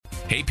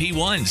Hey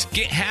P1s,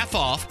 get half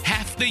off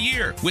half the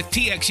year with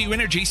TXU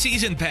Energy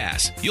Season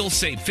Pass. You'll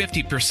save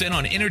 50%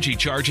 on energy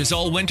charges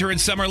all winter and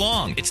summer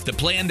long. It's the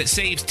plan that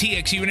saves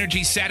TXU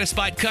Energy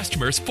satisfied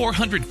customers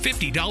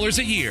 $450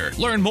 a year.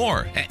 Learn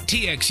more at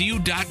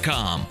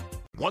TXU.com.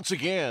 Once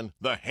again,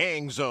 the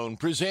Hang Zone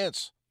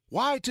presents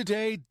Why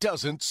Today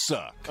Doesn't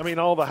Suck. I mean,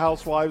 all the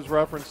housewives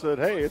reference it,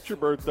 hey, it's your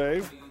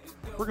birthday.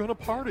 We're going to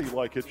party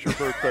like it's your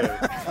birthday.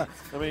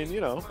 I mean, you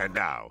know. And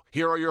now,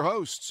 here are your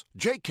hosts,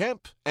 Jay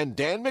Kemp and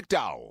Dan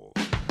McDowell.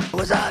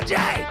 What's up,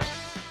 Jay?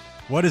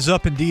 What is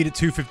up indeed at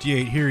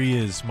 2:58? Here he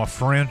is, my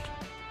friend,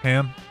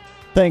 Ham.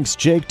 Thanks,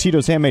 Jake.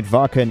 Tito's Handmade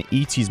Vodka and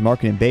E.T.'s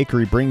Market and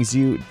Bakery brings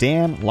you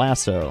Dan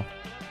Lasso.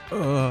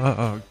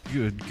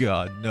 Good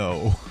God,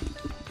 no.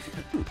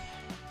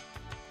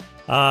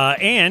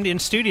 And in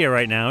studio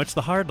right now, it's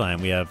the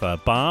Hardline. We have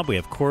Bob, we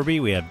have Corby,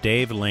 we have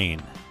Dave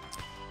Lane.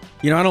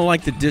 You know, I don't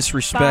like the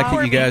disrespect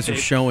that you guys are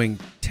showing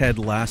Ted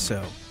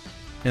Lasso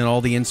and all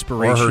the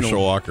inspirational. Or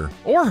Herschel Walker.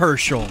 Or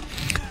Herschel.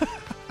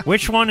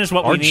 Which one is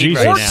what we need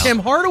Jesus. right Or now? Tim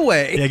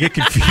Hardaway. Yeah, I get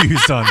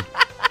confused on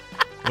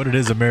what it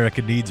is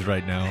America needs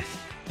right now.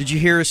 Did you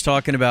hear us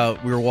talking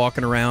about, we were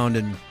walking around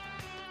and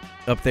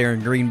up there in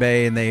Green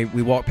Bay, and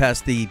we walked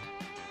past the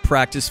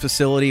practice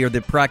facility or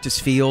the practice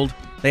field.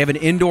 They have an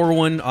indoor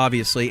one,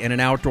 obviously, and an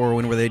outdoor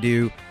one where they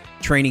do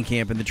training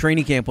camp. And the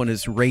training camp one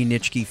is Ray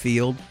Nitschke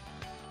Field.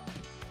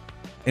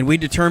 And we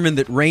determined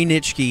that Ray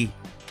Nitschke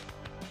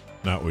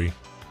Not we.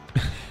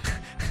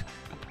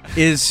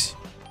 is,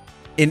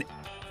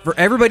 for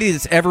everybody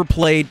that's ever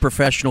played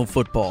professional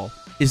football,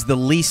 is the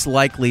least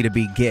likely to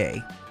be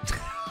gay.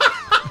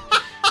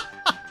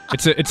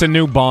 It's a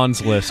new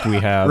Bonds list we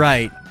have.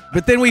 Right.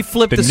 But then we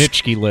flipped The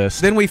Nitschke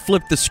list. Then we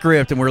flipped the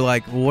script and we're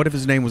like, well, what if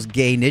his name was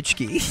Gay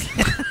Nitschke?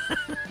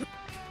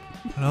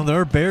 Well, there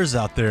are bears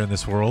out there in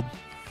this world.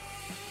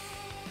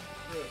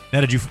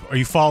 Now, are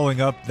you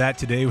following up that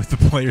today with the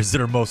players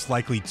that are most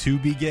likely to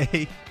be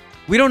gay?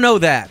 We don't know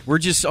that. We're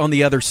just on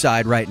the other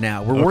side right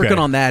now. We're working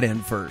on that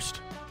end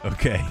first.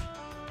 Okay.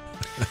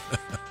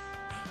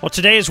 Well,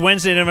 today is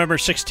Wednesday, November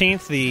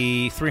 16th,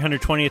 the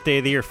 320th day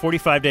of the year,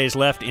 45 days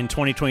left in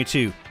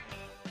 2022.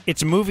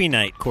 It's movie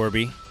night,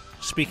 Corby.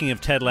 Speaking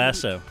of Ted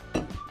Lasso.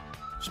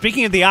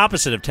 Speaking of the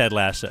opposite of Ted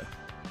Lasso.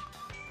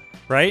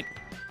 Right?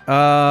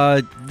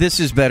 This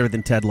is better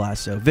than Ted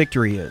Lasso.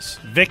 Victory is.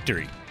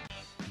 Victory.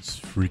 It's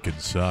freaking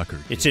soccer.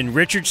 It's in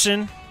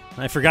Richardson.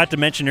 I forgot to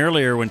mention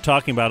earlier when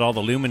talking about all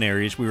the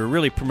luminaries, we were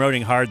really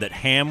promoting hard that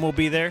Ham will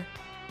be there.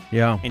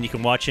 Yeah. And you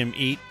can watch him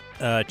eat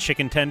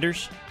chicken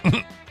tenders.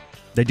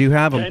 They do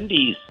have them.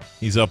 Tendies.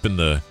 He's up in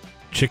the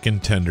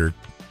chicken tender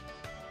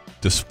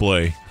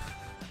display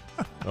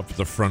up at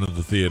the front of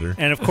the theater.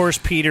 And, of course,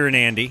 Peter and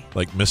Andy.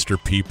 Like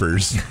Mr.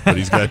 Peepers. But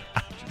he's got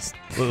just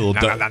a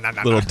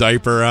little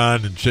diaper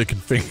on and chicken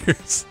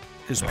fingers.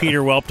 Because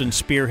Peter Welpton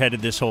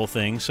spearheaded this whole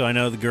thing, so I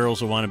know the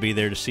girls will want to be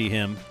there to see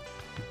him.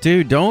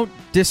 Dude, don't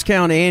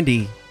discount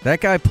Andy. That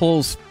guy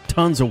pulls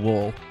tons of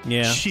wool.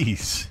 Yeah.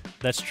 Jeez.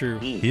 That's true.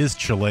 He is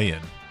Chilean.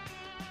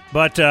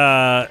 But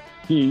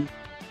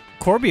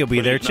Corby will be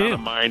there, too. Not a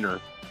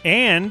minor.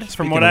 And, Speaking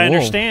from what of I wool.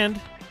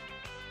 understand,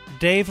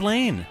 Dave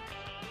Lane.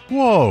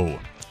 Whoa.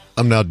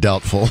 I'm now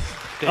doubtful.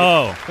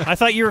 Oh, I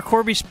thought you were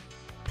Corby's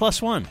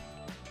 +1.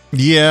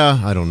 Yeah,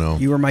 I don't know.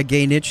 You were my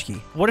Gay Nitschke.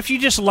 What if you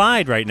just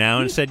lied right now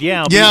and said,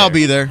 yeah, I'll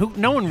be there.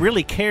 No one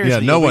really cares. Yeah,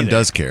 that no you'll be one there.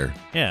 does care.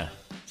 Yeah.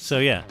 So,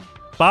 yeah.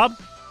 Bob,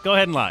 go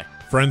ahead and lie.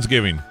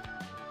 Friendsgiving.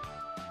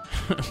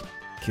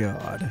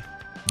 God.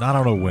 Not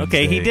on a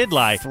Wednesday. Okay, he did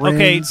lie.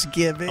 Okay,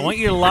 Friendsgiving. I want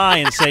you to lie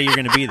and say you're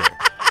going to be there.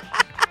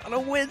 On a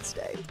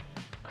Wednesday.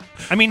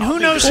 I mean, who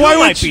knows who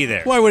might be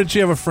there? Why wouldn't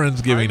you have a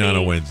Friendsgiving on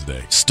a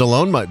Wednesday?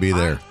 Stallone might be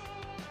there.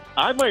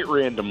 I might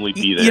randomly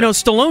be there. You know,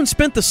 Stallone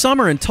spent the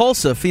summer in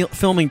Tulsa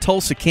filming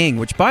Tulsa King,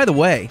 which, by the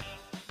way,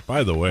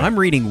 I'm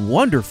reading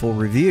wonderful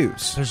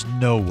reviews. There's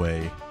no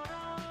way.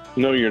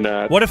 No, you're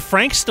not. What if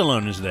Frank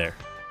Stallone is there?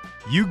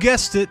 You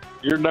guessed it.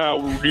 You're not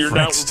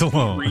Frank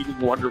Stallone. reading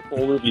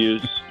wonderful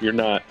reviews. You're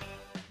not.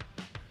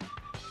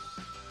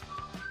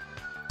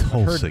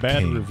 Tulsa Heard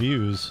bad King.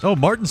 reviews. Oh,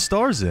 Martin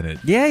Starr's in it.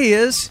 Yeah, he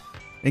is.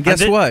 And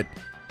guess what?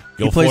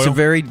 He plays a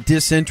very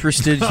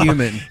disinterested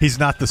human. He's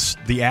not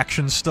the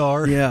action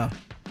star. Yeah.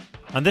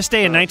 On this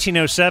day in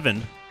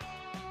 1907,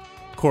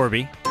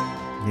 Corby.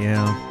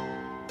 Yeah.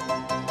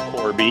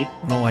 Corby.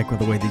 I don't like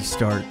the way these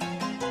start.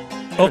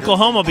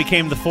 Oklahoma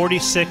became the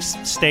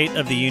 46th state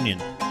of the Union.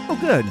 Oh,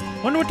 good.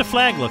 Wonder what the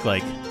flag looked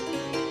like.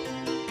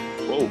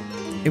 Whoa.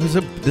 It was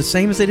the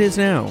same as it is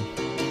now.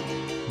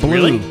 Blue.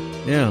 Really?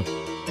 Yeah.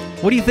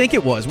 What do you think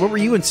it was? What were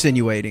you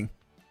insinuating?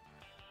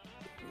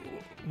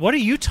 What are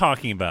you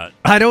talking about?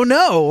 I don't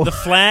know. The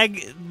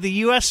flag, the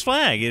U.S.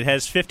 flag. It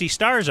has 50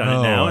 stars on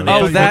it now. And Oh,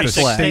 they have that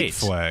 46 flag. State states.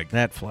 flag.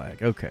 That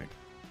flag. Okay.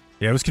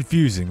 Yeah, it was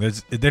confusing.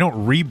 They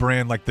don't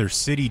rebrand like their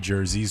city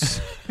jerseys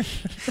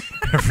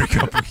every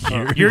couple of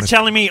years. You're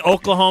telling me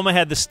Oklahoma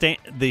had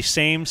the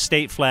same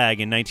state flag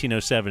in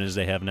 1907 as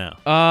they have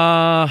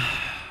now?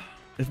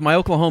 If my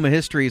Oklahoma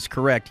history is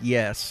correct,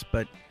 yes,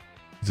 but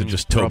Is it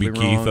just Toby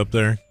probably Keith wrong. up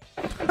there?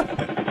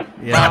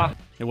 Yeah.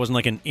 It wasn't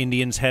like an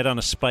Indian's head on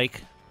a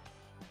spike.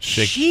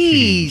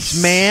 Jeez,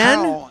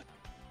 man.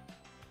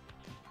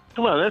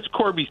 Come on, that's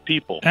Corby's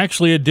people.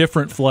 Actually, a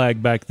different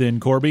flag back then,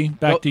 Corby.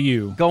 Back to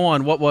you. Go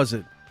on. What was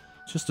it?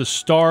 Just a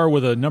star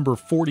with a number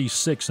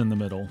 46 in the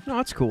middle. No,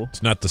 that's cool.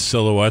 It's not the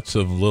silhouettes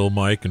of Lil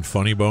Mike and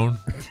Funny Bone.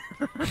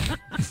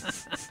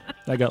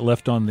 That got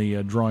left on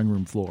the drawing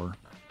room floor.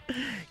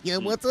 Yeah,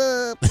 what's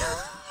up?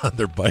 On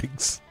their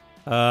bikes.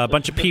 A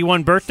bunch of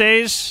P1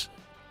 birthdays.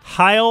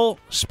 Heil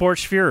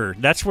Sports Führer.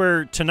 That's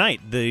where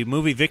tonight, the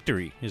movie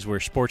Victory is where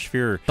Sports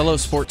Führer. Hello,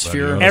 Sports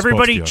Führer.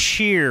 Everybody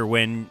cheer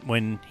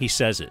when he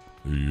says it.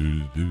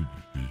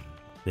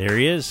 There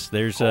he is.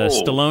 There's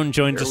Stallone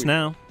joins us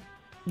now.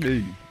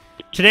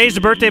 Today's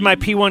the birthday of my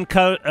P1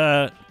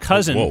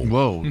 cousin.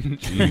 Whoa.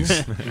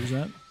 Jeez. Who's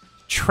that?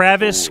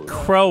 Travis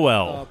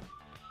Crowell.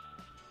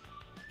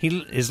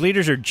 His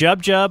leaders are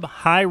Jub Jub,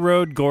 High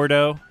Road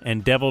Gordo,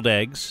 and Deviled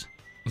Eggs.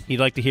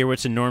 He'd like to hear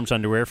what's in Norm's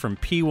underwear from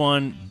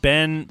P1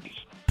 Ben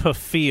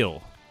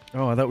Pafil.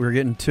 Oh, I thought we were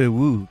getting to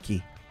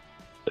Wookie.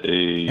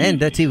 And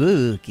that's a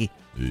Wookie.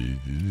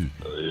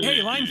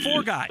 Hey, line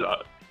 4 guy.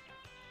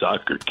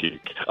 Soccer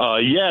kick.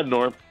 Yeah,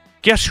 Norm.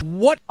 Guess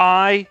what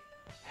I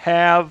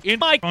have in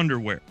my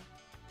underwear?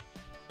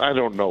 I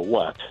don't know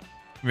what.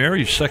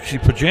 Very sexy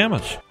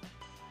pajamas.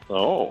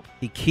 Oh.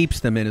 He keeps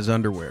them in his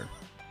underwear.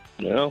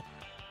 Well,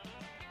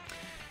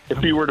 if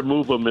he were to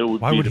move them, it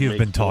would Why be would to he have make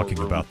been more talking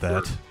room about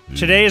that?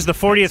 Today is the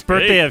 40th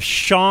birthday of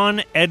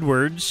Sean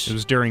Edwards. It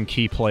was during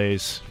key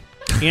plays.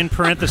 In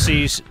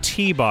parentheses,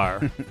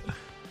 T-Bar.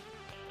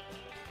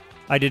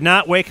 I did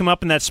not wake him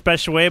up in that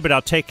special way, but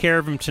I'll take care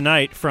of him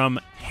tonight. From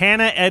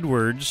Hannah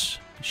Edwards.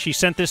 She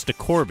sent this to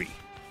Corby.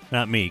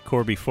 Not me.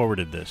 Corby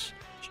forwarded this.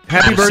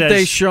 Happy It birthday,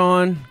 says-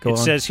 Sean. Go it on.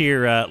 says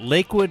here,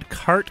 Lakewood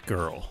Cart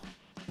Girl.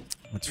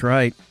 That's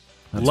right.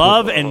 That's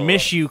Love what- and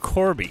miss you,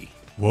 Corby.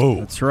 Whoa.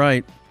 That's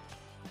right.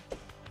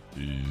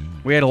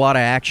 We had a lot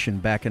of action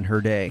back in her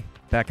day,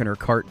 back in her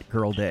cart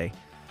girl day.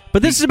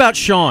 But this is about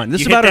Sean.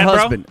 This is You hit about her that,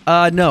 bro?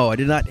 husband. No, I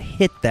did not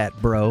hit that,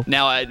 bro.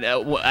 Now,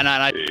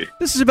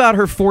 This is about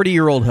her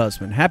 40-year-old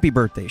husband. Happy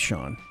birthday,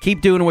 Sean.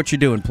 Keep doing what you're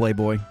doing,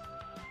 Playboy.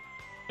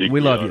 Dig We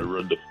me love out you. and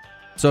run the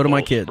So do my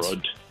false kids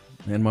front.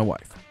 and my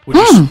wife.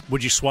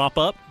 Would you swap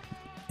up?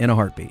 In a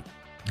heartbeat.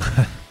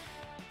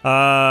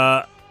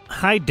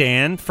 Hi,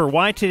 Dan. For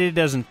why today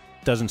doesn't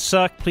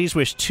suck, please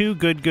wish two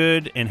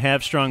good and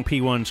have strong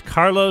P1s,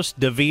 Carlos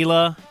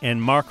Davila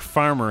and Mark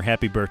Farmer,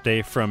 happy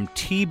birthday from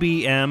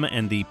TBM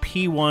and the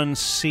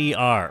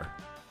P1CR.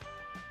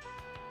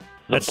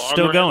 That's The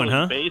still going,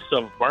 huh? Base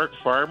of Mark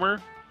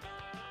Farmer.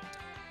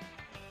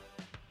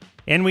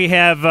 And we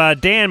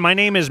have Dan. My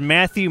name is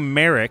Matthew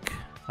Merrick.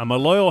 I'm a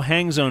loyal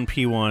Hang Zone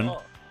P1.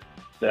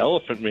 The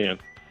Elephant Man.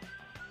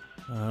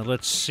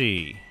 Let's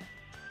see.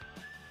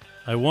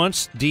 I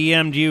once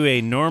DM'd you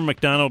a Norm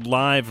Macdonald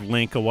Live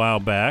link a while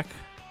back.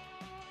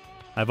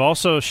 I've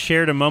also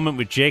shared a moment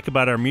with Jake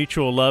about our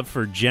mutual love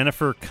for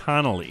Jennifer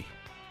Connelly.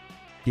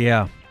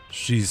 Yeah.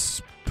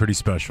 She's pretty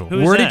special.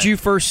 Who's Where that? did you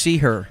first see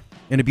her?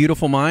 In A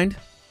Beautiful Mind?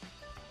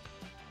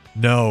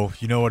 No,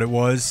 you know what it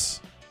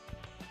was?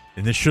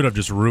 And this should have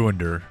just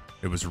ruined her.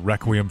 It was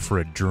Requiem for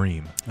a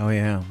Dream. Oh,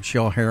 yeah. Was she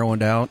all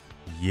heroined out?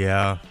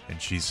 Yeah,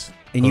 and she's...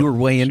 And you were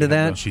way into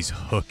that? She's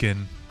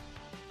hooking.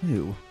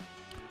 Ew.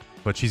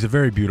 But she's a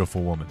very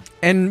beautiful woman.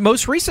 And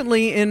most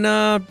recently in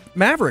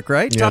Maverick,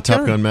 right? Yeah,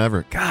 Top Gun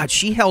Maverick. God,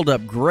 she held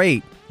up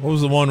great. What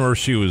was the one where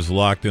she was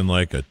locked in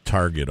like a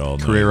target all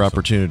night? Career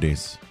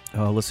Opportunities.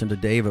 Oh, listen to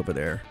Dave over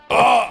there.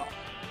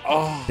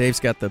 Dave's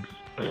got the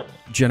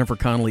Jennifer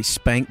Connelly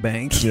spank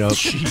bank. You know,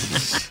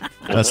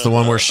 that's the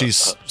one where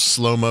she's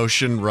slow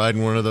motion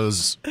riding one of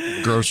those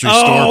grocery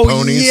store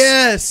ponies.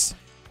 Yes.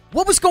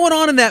 What was going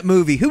on in that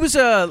movie? Who was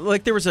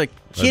like there was a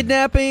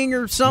kidnapping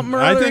or something or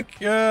I other? think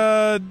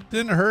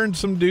didn't her and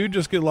some dude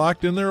just get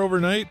locked in there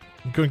overnight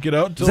and couldn't get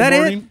out until Is that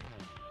morning?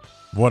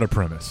 What a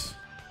premise.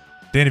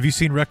 Dan, have you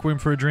seen Requiem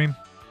for a Dream?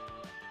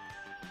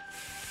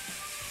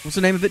 What's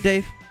the name of it,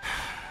 Dave?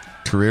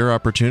 Career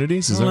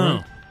Opportunities? Is that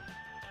right?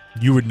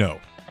 You would know.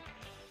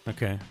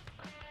 Okay.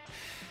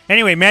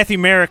 Anyway, Matthew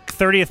Merrick,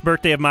 30th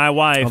birthday of my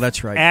wife. Oh,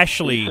 that's right.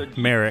 Ashley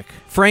Merrick.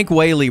 Frank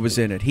Whaley was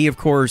in it. He, of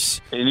course,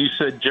 And you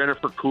said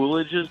Jennifer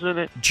Coolidge is in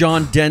it?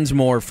 John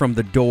Densmore from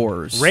The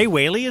Doors. Ray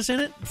Whaley is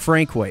in it?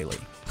 Frank Whaley.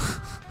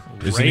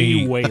 Isn't Ray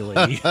he,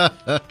 Whaley.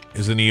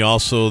 Isn't he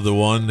also the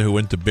one who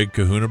went to Big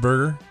Kahuna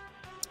Burger?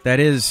 That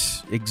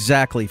is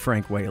exactly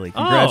Frank Whaley.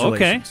 Oh,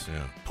 Congratulations.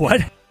 Yeah.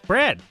 What?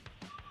 Brad.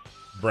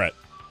 Brett.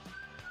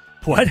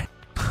 What?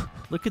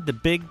 Look at the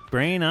big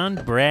brain on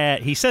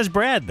Brad. He says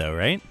Brad, though,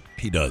 right?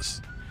 He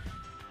does.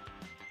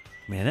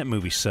 Man, that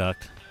movie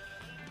sucked.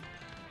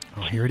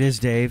 Oh, here it is,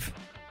 Dave.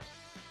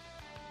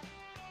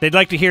 They'd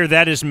like to hear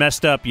That Is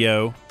Messed Up,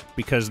 Yo,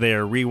 because they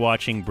are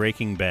rewatching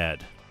Breaking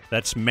Bad.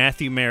 That's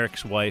Matthew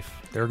Merrick's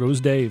wife. There goes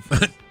Dave.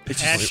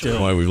 That's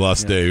why we've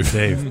lost Dave.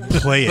 Dave,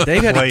 play it.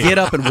 Dave had to play get it.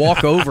 up and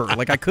walk over.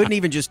 Like, I couldn't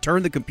even just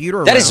turn the computer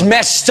around. that is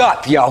messed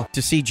up, yo.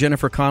 To see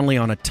Jennifer Connelly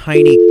on a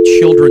tiny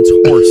children's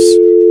horse.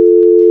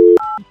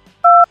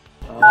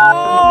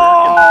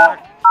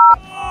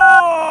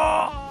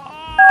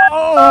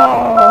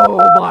 Oh,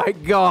 my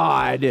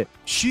God.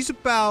 She's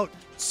about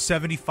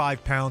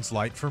 75 pounds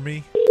light for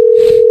me.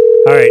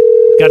 All right,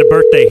 got a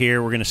birthday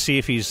here. We're going to see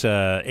if he's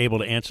able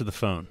to answer the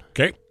phone.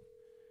 Okay.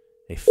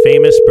 A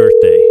famous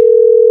birthday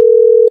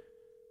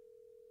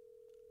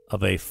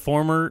of a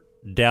former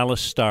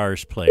Dallas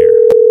Stars player.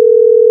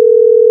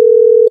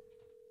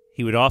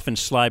 He would often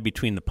slide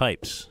between the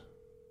pipes.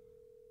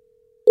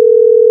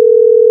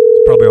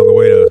 It's probably on the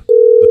way to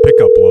the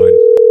pickup line.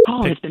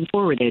 Call has been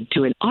forwarded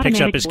to an automatic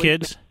Picks up his voice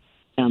kids?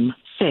 system.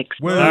 6.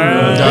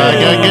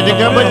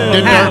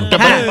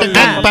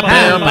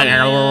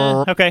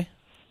 Okay.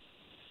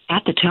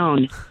 At the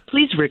tone,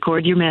 please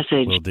record your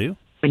message. Will do.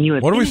 When you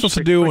have What are we finished supposed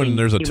to do when recording,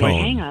 there's a you may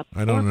tone? hang up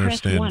I don't or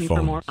understand press 1 for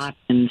phones. more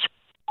options.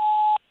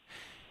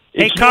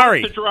 Hey, It's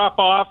Kari. north to drop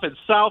off and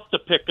south to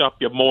pick up,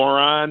 you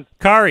moron.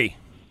 Kari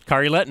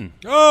Letton.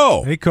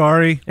 Oh. Hey,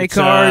 Kari. Hey, It's,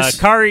 Cars.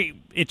 Kari,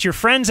 it's your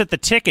friends at the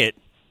Ticket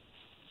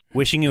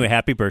wishing you a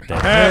happy birthday.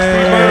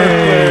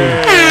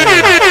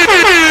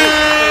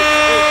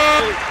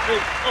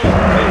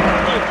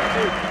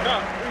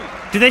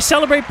 Do they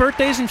celebrate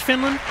birthdays in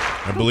Finland?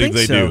 I believe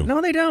they so. do. No,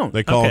 they don't.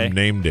 They call Okay. them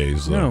name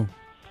days, though. No.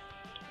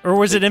 Or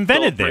was it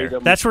invented celebrate there?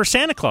 them. That's where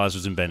Santa Claus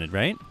was invented,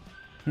 right?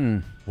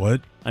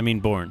 What? I mean,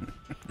 born.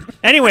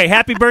 Anyway,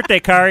 happy birthday,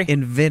 Kari.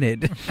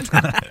 Invented.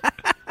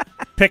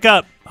 Pick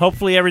up.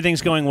 Hopefully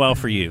everything's going well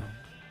for you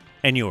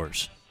and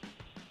yours.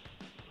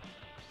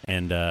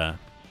 And I'm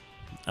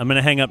going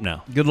to hang up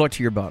now. Good luck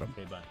to your bottom.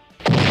 Okay, bye.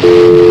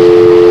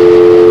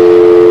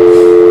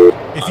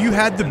 If you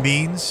had the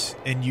means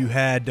and you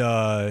had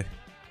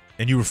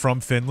and you were from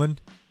Finland,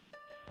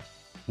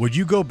 would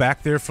you go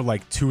back there for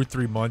like 2 or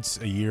 3 months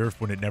a year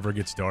when it never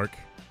gets dark?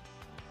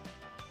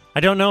 I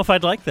don't know if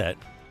I'd like that.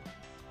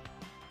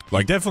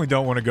 Like, definitely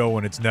don't want to go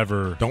when it's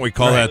never. Don't we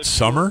call that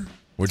summer?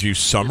 Would you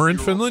summer in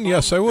Finland?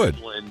 Yes, I would.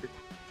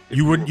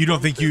 You wouldn't. You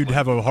don't think you'd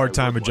have a hard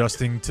time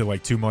adjusting to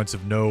like 2 months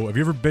of no? Have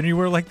you ever been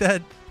anywhere like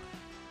that?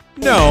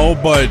 No,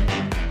 but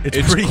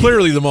it's pretty-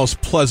 clearly the most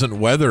pleasant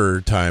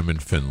weather time in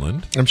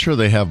Finland. I'm sure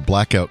they have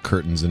blackout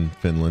curtains in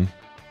Finland.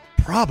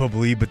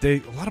 Probably, but a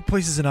lot of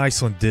places in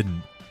Iceland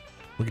didn't.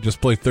 We could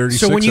just play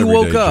 36 So when you every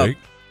woke day, up, Jake.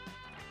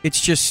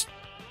 it's just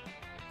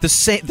the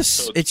same.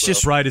 It's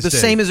just Bright as the day.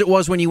 same as it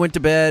was when you went to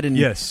bed, and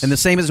Yes. and the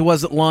same as it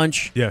was at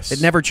lunch. Yes. It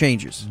never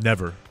changes.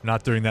 Never.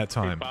 Not during that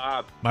time.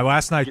 Bob, My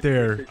last night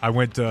there, I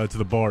went to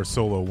the bar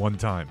solo one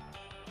time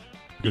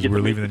because you we get were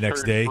to leaving the make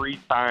next turn day. 3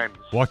 times.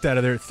 Walked out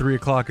of there at 3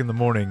 o'clock in the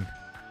morning.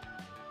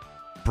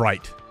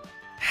 Bright.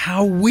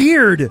 How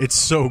weird! It's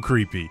so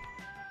creepy.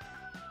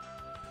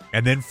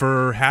 And then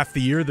for half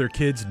the year, their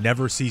kids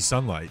never see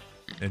sunlight.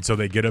 And so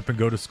they get up and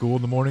go to school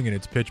in the morning and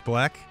it's pitch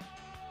black.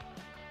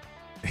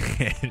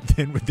 And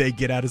then when they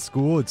get out of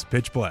school, it's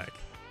pitch black.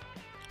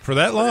 For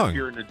that If long.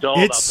 you're an adult,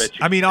 It's, I'll bet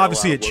you I mean, can tell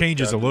obviously how it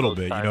changes a worked little those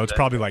bit. You know, times it's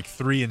probably that- like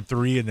 3 and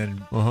 3. And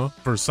then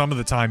for some of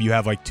the time, you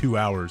have like 2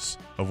 hours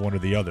of one or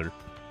the other.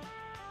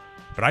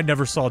 But I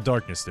never saw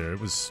darkness there. It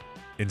was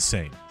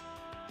insane.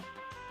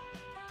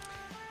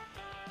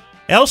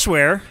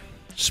 Elsewhere,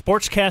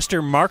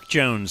 sportscaster Mark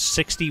Jones,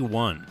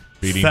 61.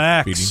 Beating,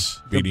 Facts.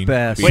 beating, The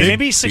best. beating, Wait,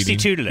 maybe he's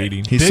 62 today.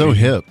 beating. He's so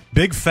hip.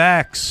 Big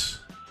facts.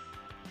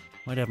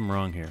 Might have him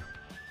wrong here.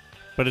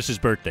 But it's his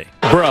birthday.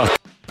 The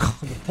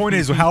point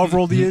is, however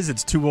old he is,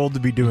 it's too old to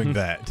be doing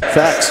that.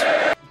 Facts.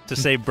 To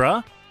say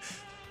bruh?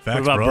 Facts,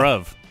 What about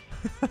bro.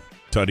 bruv?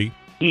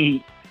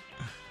 Tutty.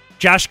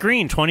 Josh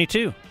Green,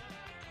 22.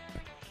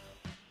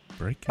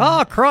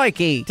 Oh,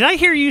 crikey! Did I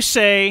hear you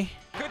say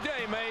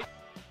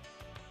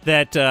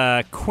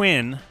that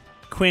Quinn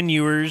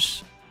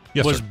Ewers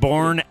Yes, was sir.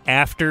 born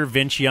after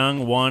Vince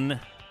Young won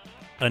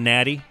a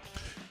natty?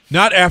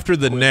 Not after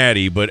the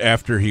natty, but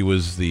after he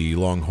was the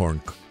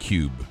Longhorn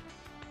Cube.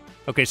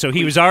 Okay, so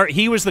he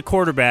was the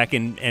quarterback,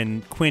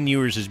 and Quinn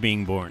Ewers is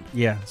being born.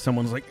 Yeah,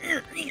 someone's like,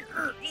 and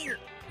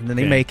then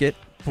they Okay. make it.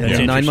 And That's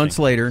then 9 interesting. months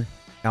later,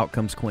 out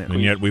comes Quinn.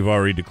 And yet we've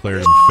already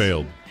declared him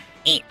failed.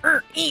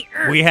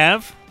 We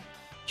have?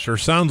 Sure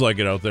sounds like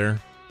it out there.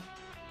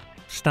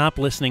 Stop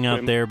listening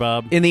out there,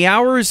 Bob. In the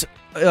hours,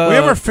 we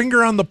have our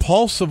finger on the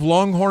pulse of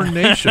Longhorn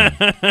Nation.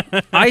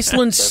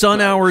 Iceland's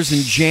sun hours in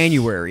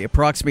January,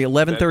 approximately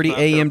 11:30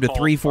 a.m. to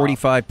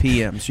 3:45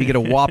 p.m. So you get a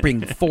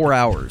whopping 4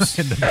 hours.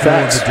 In the middle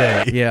of the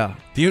day. Yeah.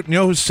 Do you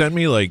know who sent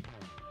me like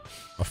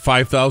a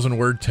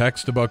 5,000-word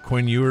text about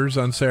Quinn Ewers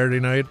on Saturday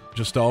night?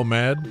 Just all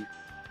mad?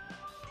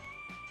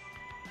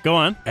 Go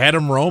on.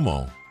 Adam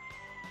Romo.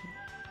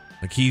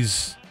 Like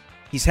He's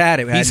had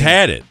it. he's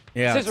had it.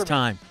 Yeah, it's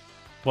time.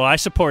 Well, I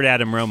support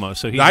Adam Romo,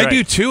 so he's I right.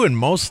 do too in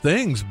most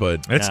things,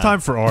 but It's time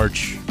for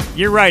Arch.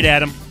 You're right,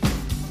 Adam.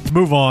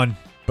 Move on.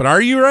 But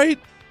are you right?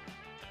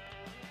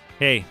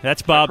 Hey,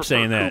 that's Bob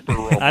saying that.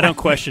 I don't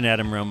question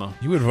Adam Romo.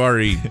 You would have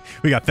already.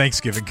 We got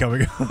Thanksgiving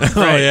coming up.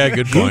 Oh yeah,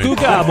 good point. Goo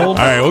gobble. All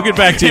right, we'll get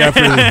back to you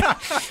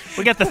after.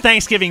 We got the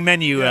Thanksgiving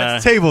menu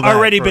table that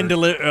already first.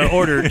 been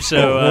ordered,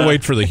 so we'll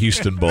wait for the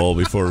Houston Bowl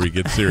before we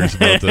get serious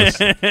about this.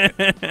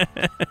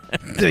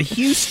 The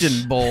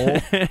Houston Bowl.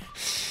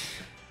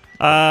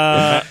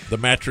 The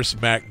Mattress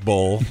Mac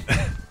Bowl.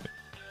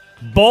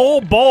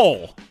 Bowl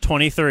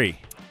 23.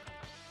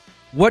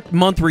 What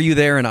month were you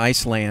there in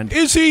Iceland?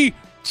 Is he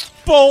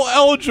bowl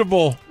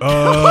eligible? His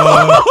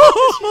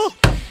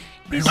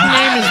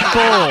name is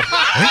Bull.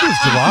 I think it was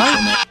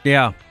July.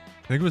 Yeah.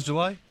 I think it was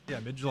July.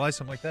 Yeah, mid-July,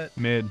 something like that.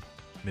 Mid.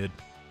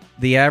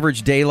 The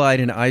average daylight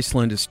in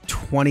Iceland is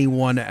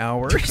 21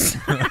 hours.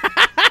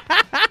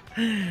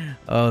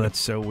 Oh, that's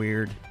so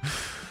weird.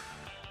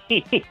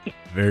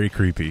 Very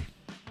creepy.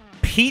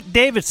 Pete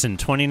Davidson,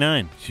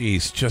 29.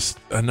 Jeez, just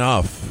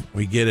enough.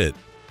 We get it.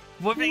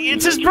 Well,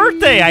 it's his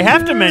birthday. I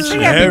have to mention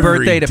it. Happy Every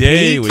birthday to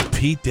day Pete. with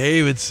Pete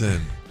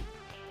Davidson.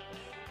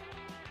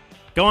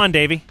 Go on,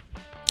 Davey.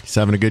 He's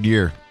having a good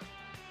year.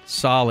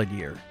 Solid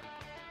year.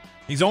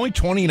 He's only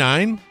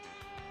 29?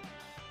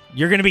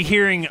 You're going to be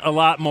hearing a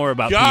lot more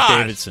about Gosh. Pete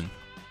Davidson.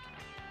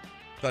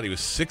 Thought he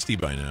was 60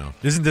 by now.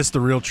 Isn't this the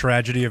real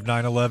tragedy of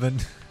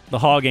 9/11? The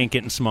hog ain't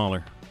getting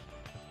smaller.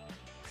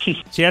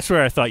 See, that's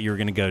where I thought you were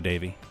going to go,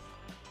 Davey.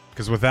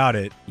 Because without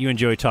it, You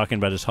enjoy talking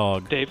about his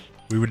hog. Dave.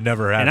 we would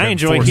never have. And I him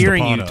enjoy forced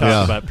hearing upon you us.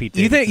 talk about Pete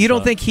Davidson. You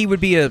don't think he would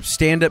be a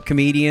stand-up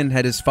comedian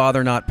had his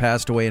father not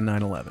passed away in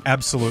 9/11?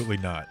 Absolutely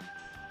not.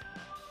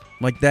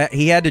 Like that,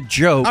 he had to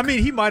joke. I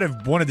mean, he might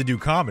have wanted to do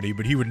comedy,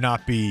 but he would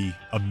not be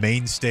a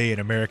mainstay in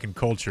American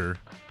culture.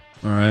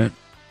 All right.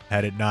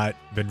 Had it not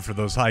been for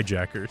those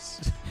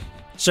hijackers.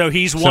 So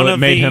he's So one it of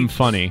made the him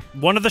funny.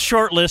 one of the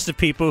short list of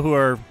people who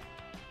are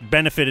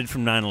benefited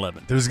from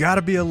 9/11. There's got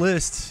to be a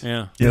list.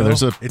 Yeah. You know,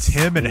 there's a- it's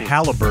him and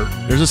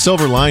Halliburton. There's a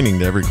silver lining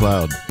to every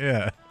cloud.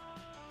 Yeah.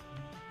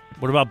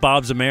 What about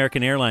Bob's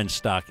American Airlines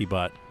stock he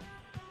bought?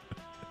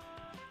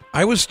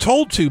 I was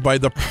told to by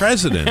the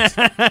president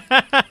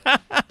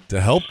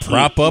to help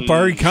prop up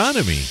our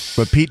economy.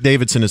 But Pete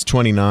Davidson is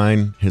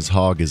 29. His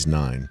hog is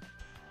 9.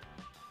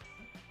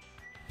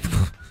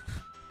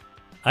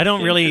 I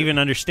don't really even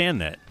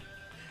understand that.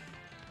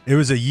 It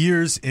was a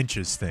years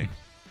inches thing.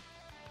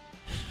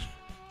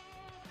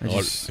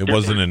 It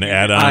wasn't an I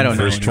add-on don't for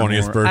know his 20th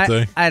anymore.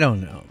 birthday? I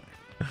don't know.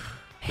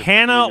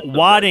 Hannah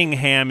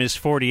Waddingham is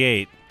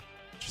 48.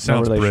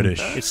 Sounds British.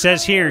 It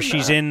says here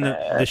she's in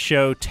the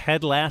show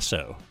Ted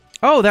Lasso.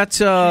 Oh, that's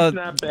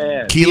Not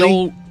bad.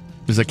 Keely?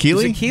 Is it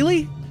Keely? Is it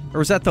Keely? Or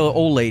was that the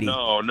old lady?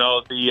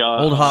 No, the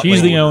Old hot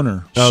She's lady. the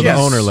owner. Oh, Yes.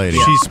 the owner lady.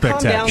 She's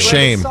spectacular.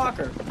 Shame.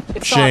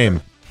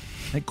 Shame.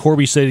 I think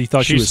Corby said he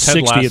thought she She's was Ted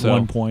 60 at Lasso.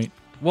 one point.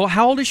 Well,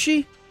 how old is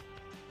she?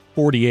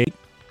 48.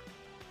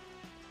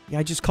 Yeah,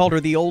 I just called her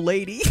the old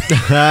lady.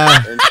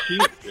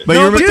 But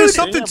No, you're but there's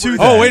something to that.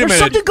 Oh, wait a There's minute.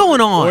 something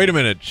going on. Wait a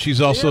minute.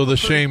 She's also the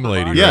shame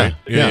lady, Yeah, right?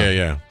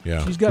 yeah.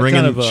 Yeah. She's got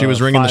Ringing- kind of she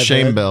was ringing the five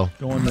shame head bell.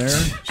 going there.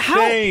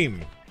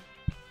 Shame.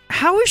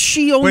 How is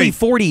she only Wait.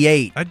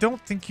 48? I don't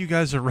think you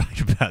guys are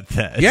right about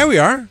that. Yeah, we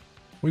are.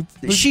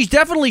 She's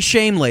definitely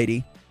shame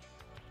lady.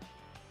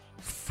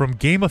 From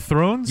Game of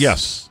Thrones?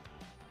 Yes.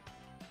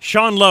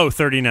 Sean Lowe,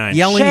 39.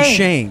 Yelling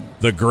shame.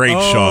 The great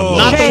Sean Lowe.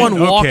 Not the one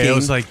walking. Okay, I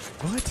was like,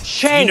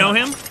 what? You know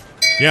him?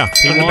 Yeah.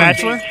 From The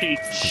Bachelor?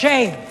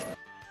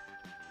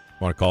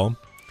 Want to call him?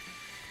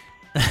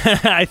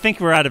 I think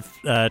we're out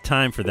of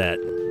time for that.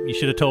 You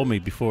should have told me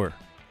before.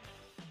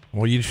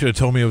 Well, you should have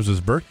told me it was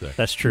his birthday.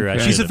 That's true. I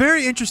She's a should've.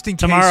 very interesting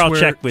case Tomorrow I'll where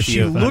check with she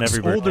you on looks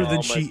every older birthday. than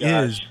Oh, she my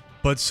gosh. is,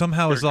 but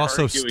somehow is They're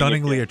also arguing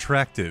stunningly again.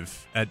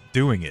 attractive at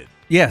doing it.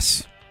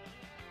 Yes.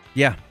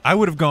 Yeah. I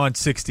would have gone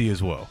 60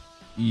 as well.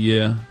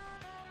 Yeah.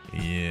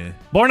 Yeah.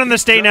 Born on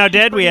this day, now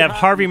dead, we have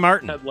Harvey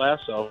Martin. Ted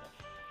Lasso.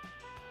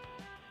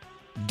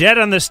 Dead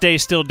on this day,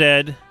 still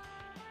dead.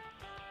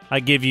 I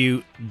give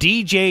you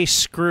DJ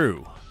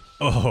Screw.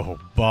 Oh,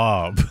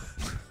 Bob.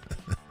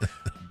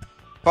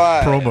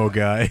 5, Promo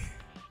guy.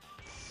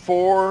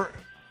 4,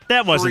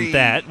 That wasn't 3,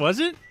 that, was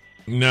it?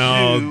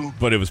 No, Two.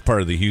 but it was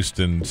part of the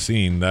Houston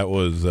scene. That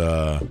was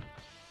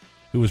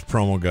who was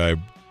promo guy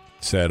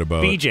sad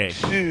about? BJ.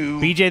 2,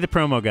 BJ, the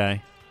promo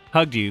guy,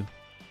 hugged you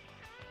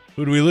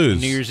Who do we lose?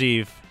 New Year's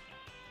Eve.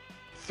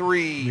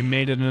 3, We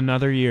made it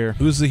another year.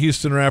 Who's the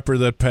Houston rapper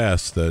that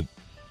passed? That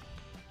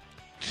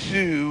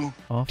 2,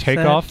 Take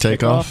off.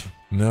 Take off.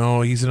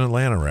 no, he's an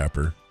Atlanta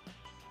rapper.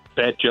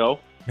 Fat Joe.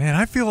 Man,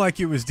 I feel like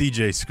it was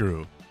DJ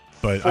Screw,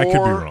 but I could be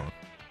 4, wrong.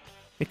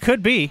 It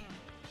could be.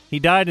 He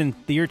died in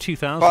the year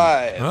 2000.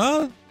 5.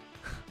 Huh?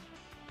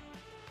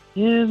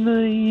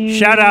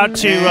 Shout out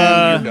to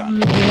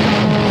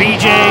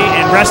BJ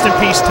and rest in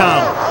peace,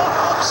 Tom.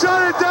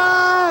 Shut it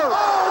down!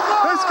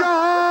 Let's go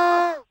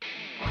home!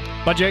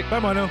 Bye, Jake. Bye,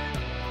 Mono.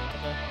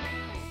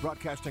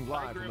 Broadcasting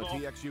live from the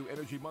TXU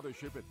Energy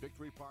Mothership at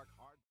Victory Park.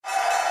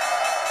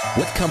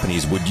 What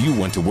companies would you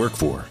want to work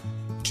for?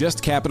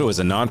 Just Capital is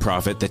a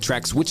nonprofit that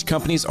tracks which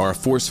companies are a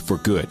force for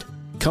good.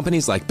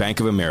 Companies like Bank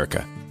of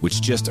America, which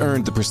just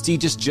earned the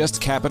prestigious Just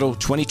Capital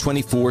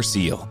 2024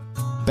 seal.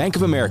 Bank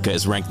of America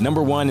is ranked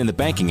 #1 in the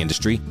banking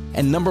industry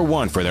and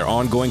 #1 for their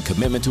ongoing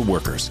commitment to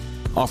workers,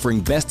 offering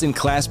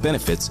best-in-class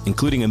benefits,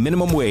 including a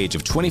minimum wage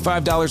of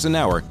 $25 an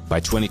hour by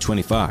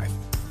 2025.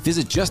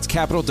 Visit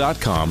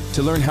justcapital.com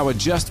to learn how a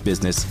just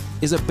business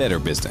is a better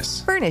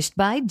business. Furnished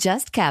by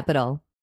Just Capital.